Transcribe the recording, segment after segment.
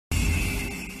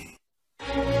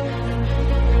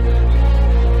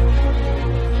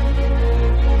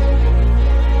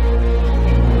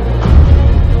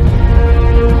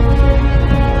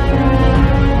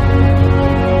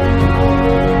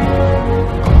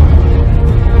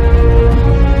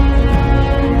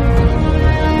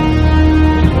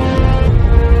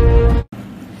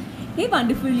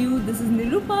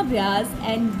us,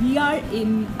 and we are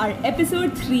in our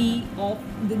episode 3 of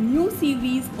the new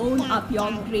series Own Up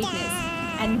Your Greatness.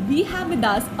 And we have with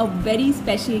us a very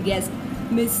special guest,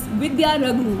 Miss Vidya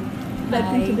Raghu.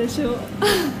 Welcome to the show.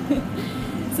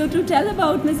 So to tell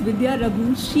about Miss Vidya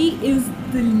Raghu, she is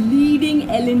the leading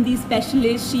L&D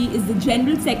specialist. She is the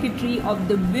General Secretary of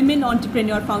the Women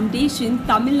Entrepreneur Foundation,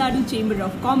 Tamil Nadu Chamber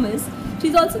of Commerce.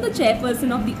 She's also the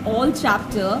chairperson of the All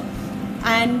chapter,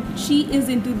 and she is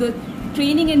into the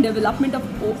training and development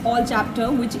of All chapter,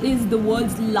 which is the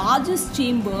world's largest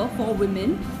chamber for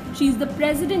women. She is the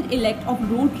president-elect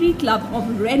of Rotary Club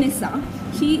of Renaissance.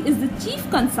 She is the chief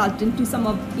consultant to some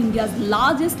of India's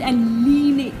largest and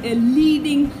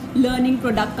leading learning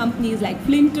product companies like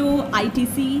Flinto,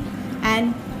 ITC,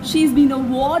 and she's been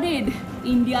awarded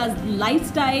India's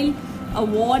Lifestyle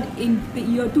Award in the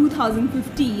year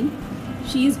 2015.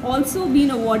 She's also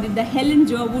been awarded the Helen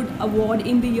Jerwood Award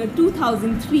in the year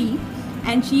 2003,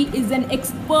 and she is an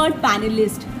expert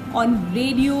panelist on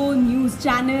radio, news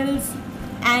channels,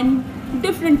 and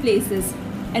different places.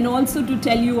 And also to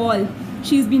tell you all,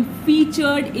 she's been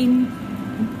featured in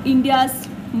India's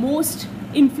most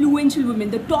influential women,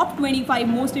 the top 25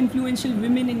 most influential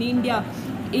women in India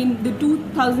in the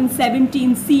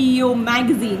 2017 CEO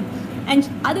magazine. And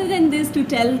other than this, to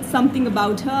tell something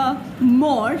about her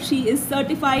more, she is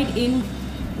certified in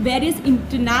various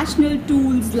international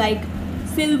tools like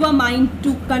Silver Mind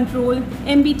to Control,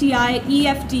 MBTI,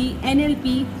 EFT,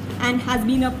 NLP, and has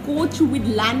been a coach with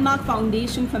Landmark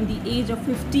Foundation from the age of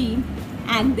 15.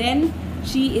 And then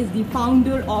she is the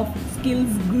founder of Skills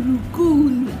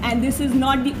Gurukul, and this is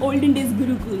not the olden days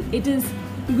Gurukul, it is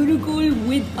Gurukul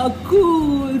with a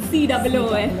cool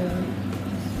COO.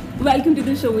 Welcome to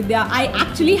the show, Vidya. I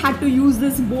actually had to use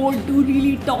this board to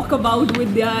really talk about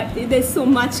Vidya. There's so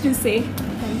much to say.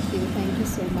 Thank you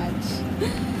so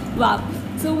much. Wow.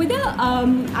 So Vidya,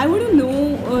 I want to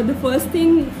know the first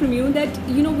thing from you that,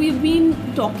 we've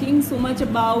been talking so much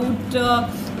about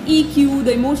EQ,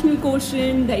 the emotional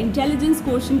quotient, the intelligence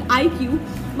quotient, IQ,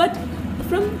 but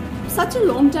from such a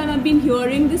long time I've been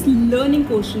hearing this learning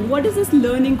quotient. What is this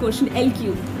learning quotient,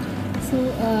 LQ? So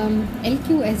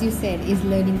LQ, as you said, is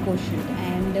learning quotient,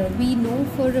 and we know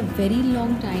for a very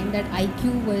long time that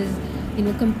IQ was,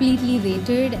 completely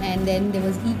rated, and then there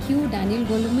was EQ, Daniel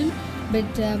Goleman.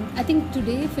 But I think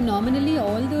today, phenomenally,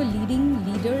 all the leading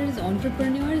leaders,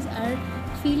 entrepreneurs are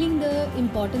feeling the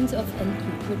importance of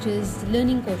LQ, which is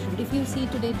learning quotient. If you see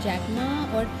today Jack Ma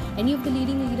or any of the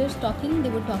leading leaders talking, they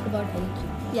would talk about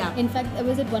LQ. Yeah. In fact, I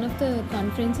was at one of the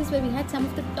conferences where we had some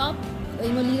of the top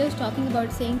leaders talking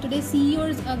about saying today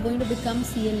CEOs are going to become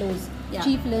CLOs,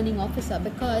 Chief Learning Officer,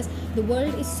 because the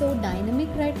world is so dynamic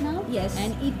right now. Yes.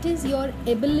 And it is your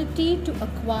ability to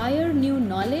acquire new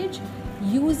knowledge,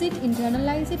 use it,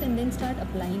 internalize it, and then start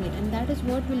applying it. And that is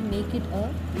what will make it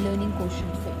a learning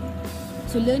quotient for you.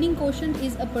 So learning quotient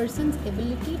is a person's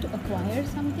ability to acquire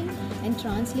something and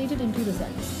translate it into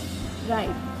results. Right.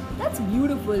 That's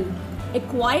beautiful.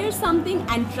 Acquire something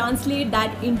and translate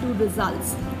that into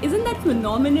results. Isn't that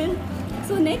phenomenal?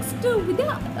 So next,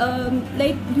 Vidya,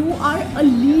 you are a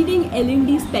leading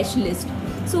L&D specialist.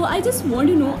 So I just want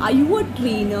to know, are you a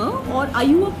trainer or are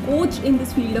you a coach in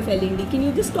this field of L&D? Can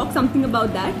you just talk something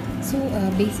about that? So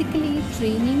basically,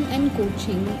 training and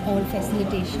coaching or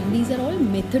facilitation, these are all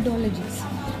methodologies.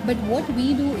 But what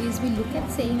we do is we look at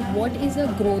saying what is a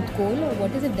growth goal or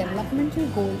what is a developmental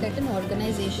goal that an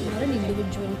organization or an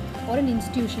individual or an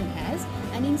institution has,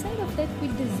 and inside of that we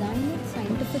design it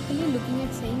scientifically, looking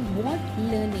at saying what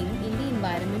learning in the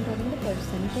environment or in the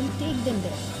person can take them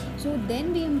there. So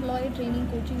then we employ training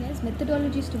coaching as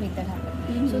methodologies to make that happen.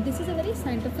 Mm-hmm. So this is a very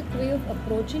scientific way of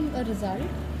approaching a result,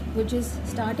 which is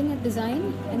starting at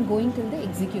design and going till the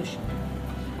execution.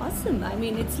 Awesome. I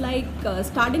mean, it's like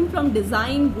starting from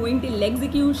design, going till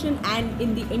execution, and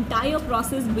in the entire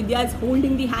process, Vidya is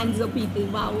holding the hands of people.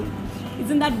 Wow.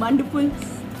 Isn't that wonderful?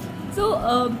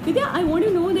 So, Vidya, I want to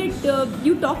know that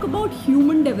you talk about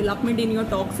human development in your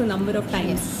talks a number of times.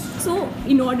 Yes. So,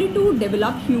 in order to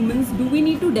develop humans, do we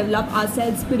need to develop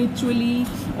ourselves spiritually,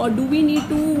 or do we need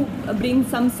to bring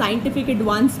some scientific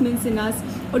advancements in us,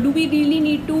 or do we really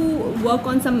need to work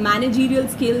on some managerial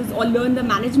skills or learn the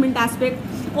management aspect,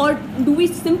 or do we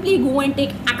simply go and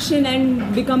take action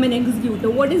and become an executor?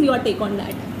 What is your take on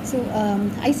that? So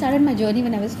I started my journey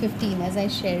when I was 15, as I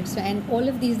shared. So, and all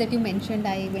of these that you mentioned,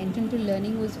 I went into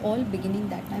learning was all beginning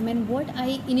that time. And what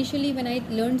I initially, when I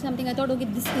learned something, I thought, okay,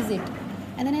 this is it.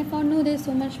 And then I found, no, there's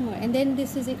so much more. And then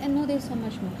this is it. And no, there's so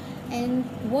much more. And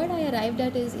what I arrived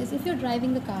at is if you're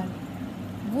driving the car,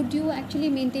 would you actually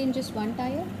maintain just one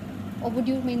tire? or would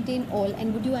you maintain all,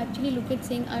 and would you actually look at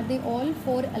saying are they all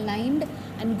four aligned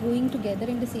and going together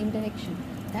in the same direction?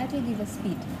 That will give us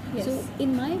speed. Yes. So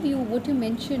in my view, what you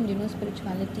mentioned,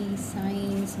 spirituality,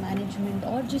 science, management,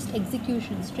 or just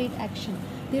execution, straight action,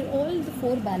 they're all the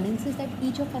four balances that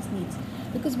each of us needs.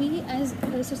 Because we as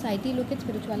a society look at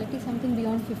spirituality something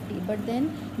beyond 50, but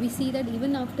then we see that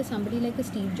even after somebody like a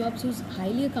Steve Jobs who's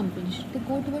highly accomplished, they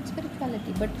go towards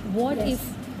spirituality. But what Yes.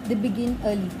 if they begin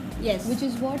early? Yes. Which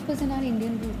is what was in our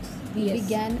Indian roots. We Yes.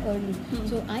 began early.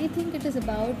 So I think it is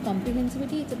about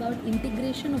comprehensivity, it's about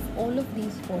integration of all of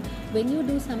these four. When you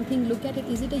do something, look at it,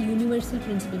 is it a universal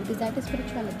principle? Because that is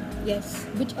spirituality, Yes.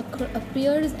 which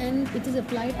appears and it is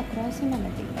applied across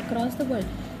humanity, across the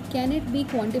world. Can it be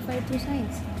quantified through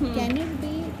science? Can it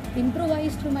be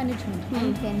improvised through management?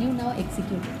 And can you now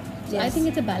execute it? So I Yes. think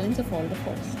it's a balance of all the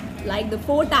fours. Like the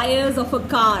four tires of a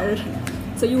car.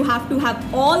 So you have to have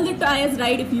all the tires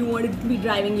right if you want to be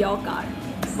driving your car.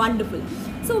 Wonderful.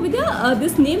 So Vidya,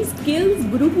 this name Skills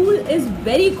Gurukul is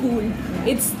very cool.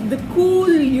 It's the cool,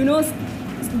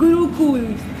 Gurukul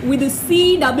with a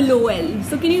COOL.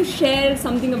 So can you share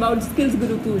something about Skills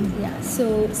Gurukul? Yeah,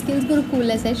 so Skills Gurukul,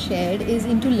 as I shared, is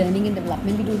into learning and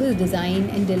development. We do the design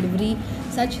and delivery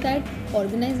such that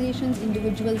organizations,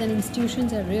 individuals and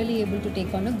institutions are really able to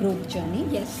take on a growth journey.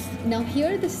 Yes. Now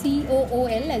here the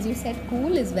COOL, as you said,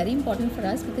 cool, is very important for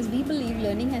us because we believe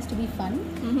learning has to be fun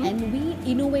and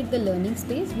we innovate the learning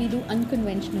space. We do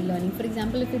unconventional learning. For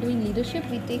example, if we're doing leadership,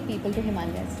 we take people to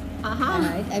Himalayas.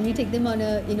 Right? And we take them on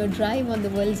a drive on the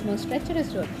world's most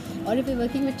treacherous road. Or if we're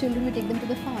working with children, we take them to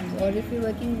the farms. Or if we're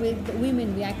working with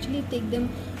women, we actually take them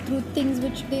through things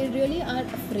which they really are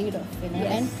afraid of,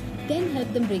 Yes. and then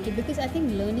help them break it. Because I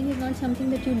think learning is not something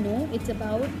that you know, it's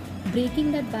about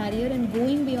breaking that barrier and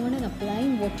going beyond and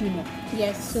applying what you know.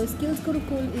 Yes. So Skills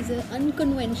Gurukul is an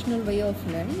unconventional way of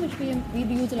learning, which we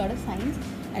use a lot of science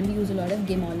and we use a lot of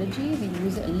gamology. We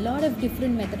use a lot of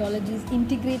different methodologies,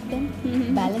 integrate them,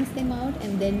 balance them out,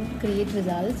 and then create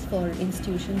results for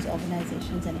institutions,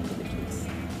 organizations, and individuals.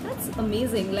 That's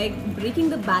amazing. Like breaking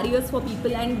the barriers for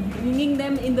people and bringing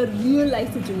them in the real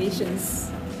life situations.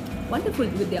 Wonderful,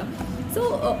 Vidya.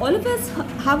 So all of us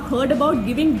have heard about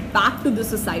giving back to the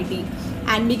society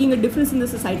and making a difference in the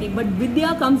society, but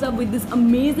Vidya comes up with this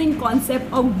amazing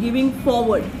concept of giving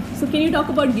forward. So can you talk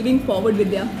about giving forward,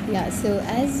 Vidya? Yeah, so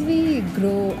as we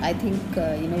grow, I think,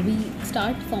 we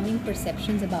start forming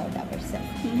perceptions about ourselves.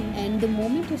 And the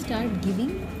moment you start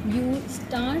giving, you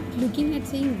start looking at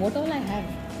saying, what all I have.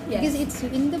 Yes. Because it's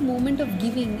in the moment of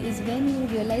giving is when you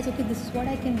realize, okay, this is what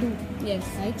I can do. Yes.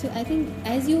 Right? So I think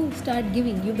as you start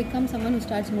giving, you become someone who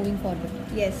starts moving forward.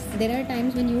 Yes. There are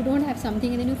times when you don't have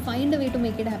something and then you find a way to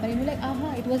make it happen and you're like,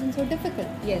 aha, it wasn't so difficult.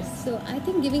 Yes. So I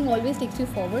think giving always takes you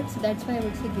forward. So that's why I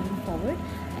would say giving forward.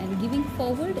 And giving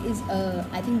forward is,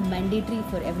 I think, mandatory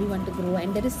for everyone to grow.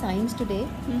 And there is science today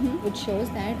which shows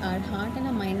that our heart and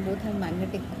our mind both have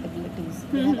magnetic abilities.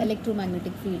 They have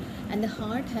electromagnetic field. And the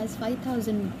heart has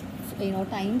 5,000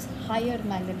 times higher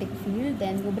magnetic field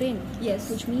than your brain. Yes.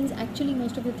 Which means actually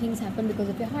most of the things happen because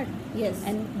of your heart. Yes.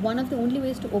 And one of the only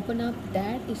ways to open up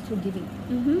that is through giving.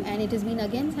 And it has been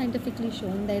again scientifically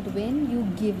shown that when you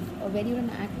give or when you're in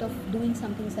an act of doing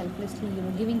something selflessly,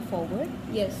 giving forward,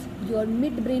 Yes. your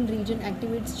midbrain region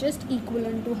activates just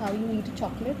equivalent to how you eat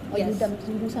chocolate or Yes.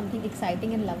 you do something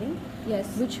exciting and loving.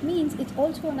 Yes. Which means it's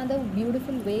also another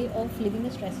beautiful way of living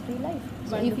a stress-free life.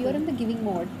 So if Wonderful. you're in the giving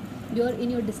mode, you're in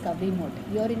your discovery mode,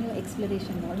 you're in your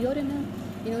exploration mode, you're in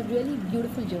a really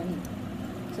beautiful journey.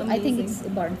 So I think Amazing. it's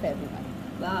important for everyone.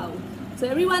 Wow. So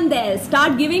everyone there,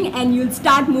 start giving and you'll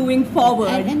start moving forward.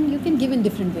 And you can give in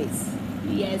different ways.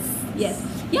 Yes, yes.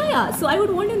 Yeah. So I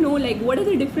would want to know, like, what are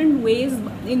the different ways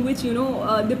in which,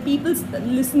 the people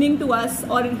listening to us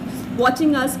or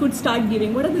watching us could start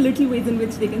giving? What are the little ways in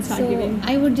which they can start So giving?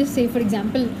 I would just say, for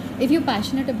example, if you're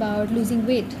passionate about losing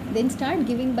weight, then start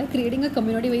giving by creating a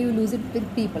community where you lose it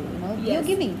with people. Yes. You're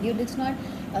giving. It's not,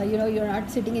 you're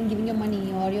not sitting and giving your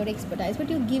money or your expertise, but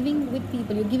you're giving with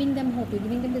people. You're giving them hope. You're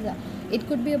giving them desire. It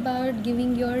could be about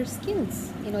giving your skills.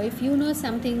 If you know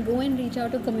something, go and reach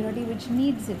out to a community which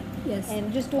needs it. Yes.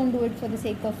 And just don't do it for the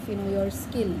sake of your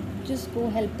skill. Just go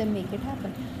help them make it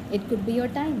happen. It could be your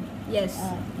time. Yes.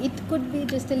 It could be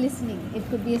just a listening. It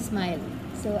could be a smile.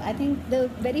 So I think the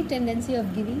very tendency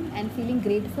of giving and feeling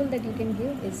grateful that you can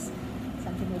give is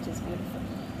something which is beautiful.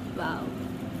 Wow.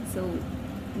 So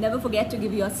never forget to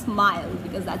give your smile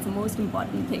because that's the most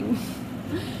important thing.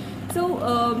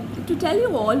 So, to tell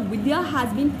you all, Vidya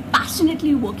has been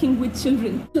passionately working with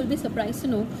children. You'll be surprised to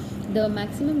know the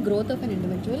maximum growth of an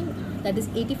individual, that is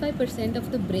 85%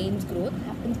 of the brain's growth,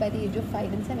 happens by the age of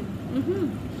 5 and 7.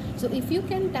 Mm-hmm. So if you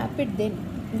can tap it, then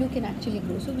you can actually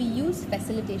grow. So we use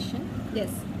facilitation. Yes.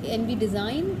 And we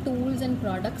design tools and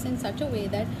products in such a way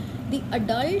that the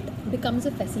adult becomes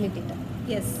a facilitator.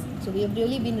 Yes. So we have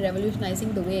really been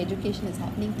revolutionizing the way education is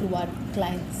happening through our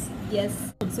clients.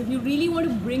 Yes. So if you really want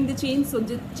to bring the change, so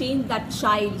just change that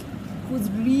child who's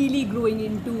really growing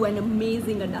into an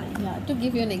amazing adult. Yeah, to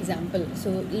give you an example, so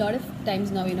a lot of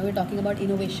times now, we're talking about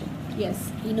innovation.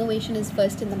 Yes. Innovation is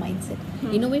first in the mindset.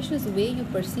 Innovation is the way you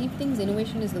perceive things,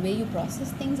 innovation is the way you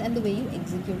process things and the way you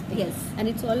execute things. Yes. And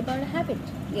it's all about a habit.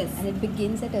 Yes. And it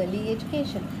begins at early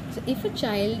education. So if a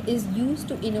child is used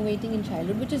to innovating in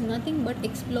childhood, which is nothing but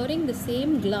exploring the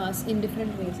same glass in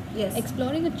different ways. Yes.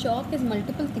 Exploring a chalk is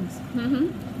multiple things.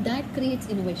 Mm-hmm. That creates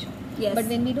innovation. Yes. But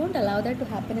when we don't allow that to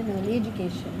happen in early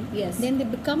education, yes, then they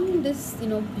become this,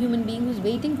 human being who's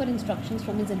waiting for instructions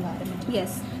from his environment.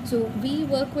 Yes. So we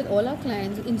work with all our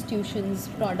clients, institutions,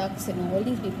 products, all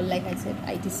these people, like I said,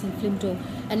 ITC, Flinto,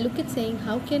 and look at saying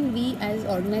how can we as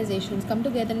organizations come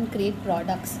together and create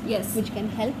products, yes, which can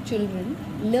help children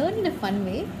learn in a fun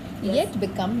way, yes, yet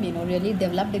become, really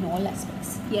developed in all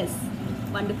aspects. Yes.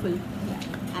 Wonderful. Yeah.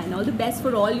 And all the best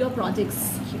for all your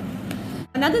projects.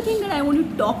 Another thing that I want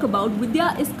to talk about,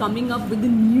 Vidya is coming up with a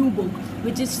new book,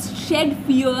 which is Shed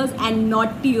Fears and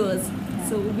Not Tears. Yeah.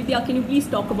 So Vidya, can you please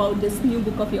talk about this new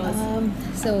book of yours?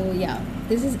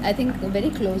 This is, I think, very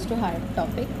close to heart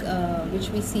topic, which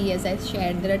we see, as I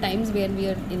shared. There are times where we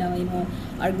are in a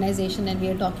organization and we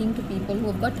are talking to people who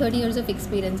have got 30 years of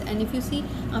experience, and if you see,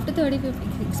 after 30 years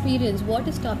of experience, what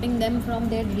is stopping them from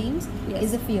their dreams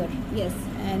is a fear. Yes.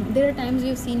 And there are times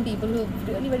we've seen people who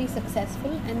are really very successful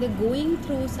and they're going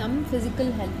through some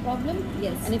physical health problem.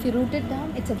 Yes. And if you root it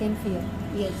down, it's again fear.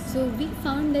 Yes. So we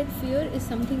found that fear is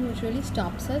something which really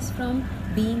stops us from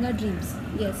being our dreams.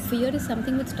 Yes. Fear is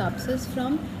something which stops us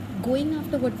from going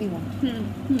after what we want.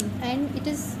 And it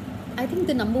is, I think,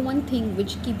 the number one thing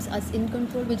which keeps us in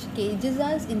control, which cages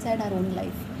us inside our own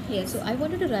life. Yes. So I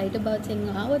wanted to write about saying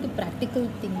how are the practical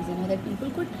things, that people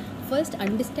could first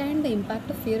understand the impact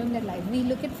of fear in their life. We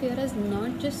look at fear as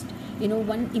not just,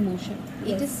 one emotion.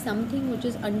 Yes. It is something which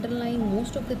is underlying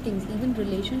most of the things. Even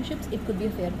relationships, it could be a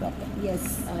fear problem.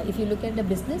 Yes. If you look at the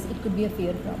business, it could be a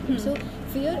fear problem. So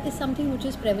fear is something which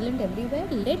is prevalent everywhere.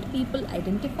 Let people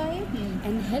identify it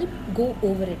and help go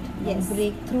over it. Yes.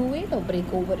 Break through it or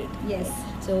break over it. Yes.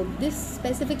 So this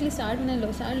specifically started when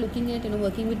I started looking at,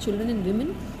 working with children and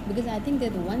women, because I think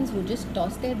they're the ones who just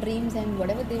toss their dreams and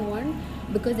whatever they want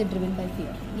because they're driven by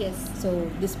fear. Yes.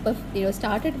 So this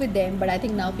started with them, but I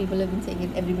think now people have been saying it,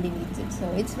 everybody needs it.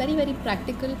 So it's very, very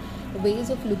practical ways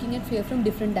of looking at fear from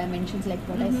different dimensions, like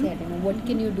what I said. What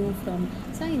can you do from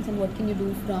science and what can you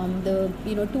do from the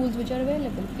tools which are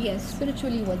available. Yes.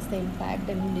 Spiritually, what's the impact,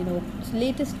 and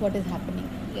latest what is happening.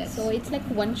 Yes. So it's like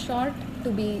one shot to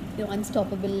be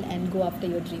unstoppable and go after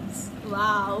your dreams.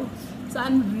 Wow. So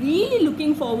I'm really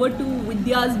looking forward to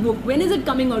Vidya's book. When is it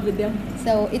coming out, Vidya?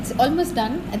 So it's almost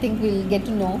done. I think we'll get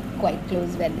to know quite close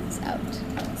when it's out.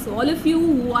 So all of you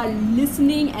who are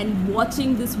listening and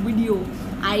watching this video,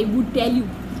 I would tell you,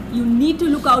 you need to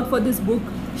look out for this book,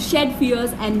 Shed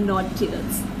Fears and Not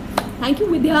Tears. Thank you,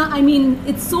 Vidya. I mean,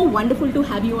 it's so wonderful to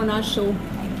have you on our show.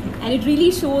 And it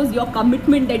really shows your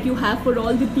commitment that you have for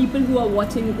all the people who are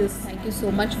watching this. Thank you so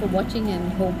much for watching,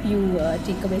 and hope you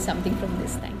take away something from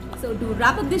this. Thank you. So to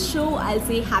wrap up this show, I'll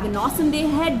say have an awesome day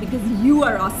ahead, because you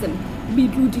are awesome. Be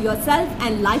true to yourself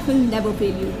and life will never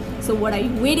fail you. So what are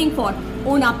you waiting for?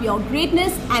 Own up your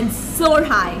greatness and soar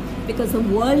high, because the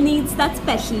world needs that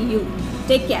special you.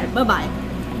 Take care. Bye-bye.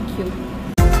 Thank you.